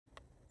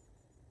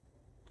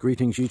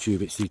Greetings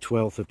YouTube, it's the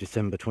 12th of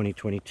December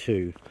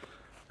 2022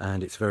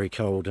 and it's very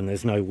cold and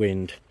there's no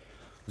wind.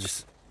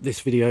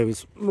 This video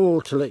is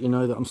more to let you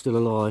know that I'm still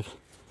alive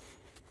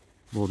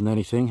more than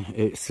anything.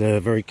 It's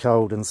very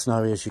cold and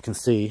snowy, as you can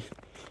see.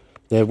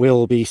 There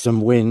will be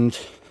some wind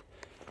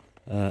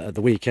at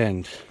the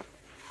weekend,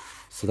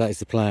 so that is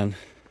the plan,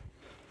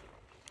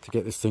 to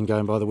get this thing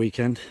going by the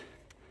weekend.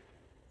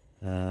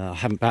 I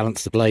haven't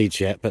balanced the blades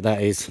yet, but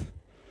that is,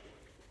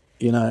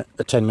 you know,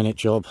 a 10-minute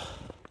job.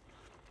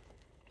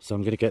 So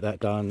I'm going to get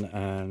that done,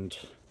 and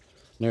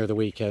near the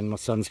weekend my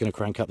son's going to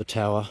crank up the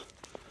tower.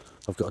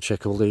 I've got to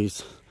check all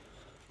these.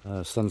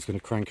 Son's going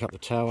to crank up the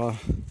tower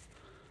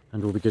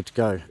and we'll be good to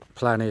go.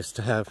 Plan is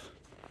to have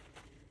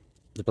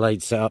the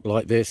blade set up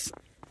like this.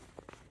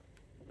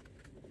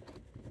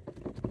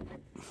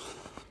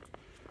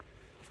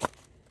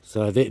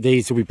 So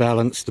these will be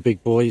balanced, the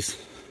big boys,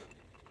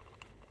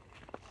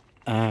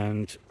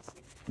 and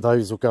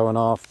those will go on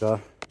after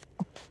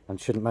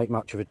and shouldn't make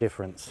much of a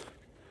difference,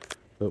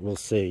 but we'll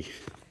see.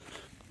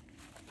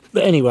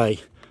 But anyway,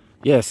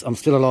 yes, I'm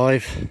still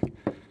alive,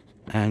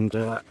 and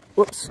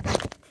whoops,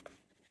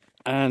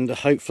 and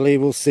hopefully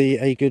we'll see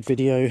a good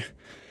video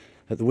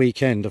at the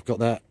weekend. I've got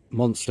that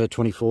monster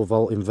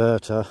 24-volt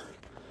inverter,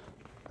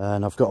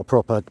 and I've got a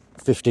proper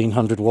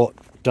 1500-watt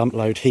dump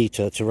load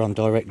heater to run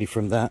directly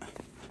from that.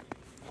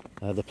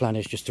 The plan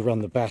is just to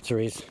run the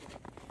batteries.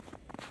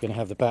 I'm going to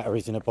have the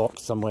batteries in a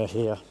box somewhere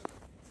here,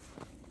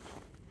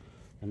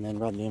 and then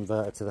run the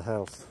inverter to the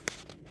house.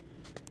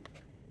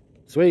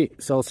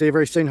 Sweet, so I'll see you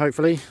very soon,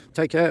 hopefully.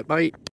 Take care, bye.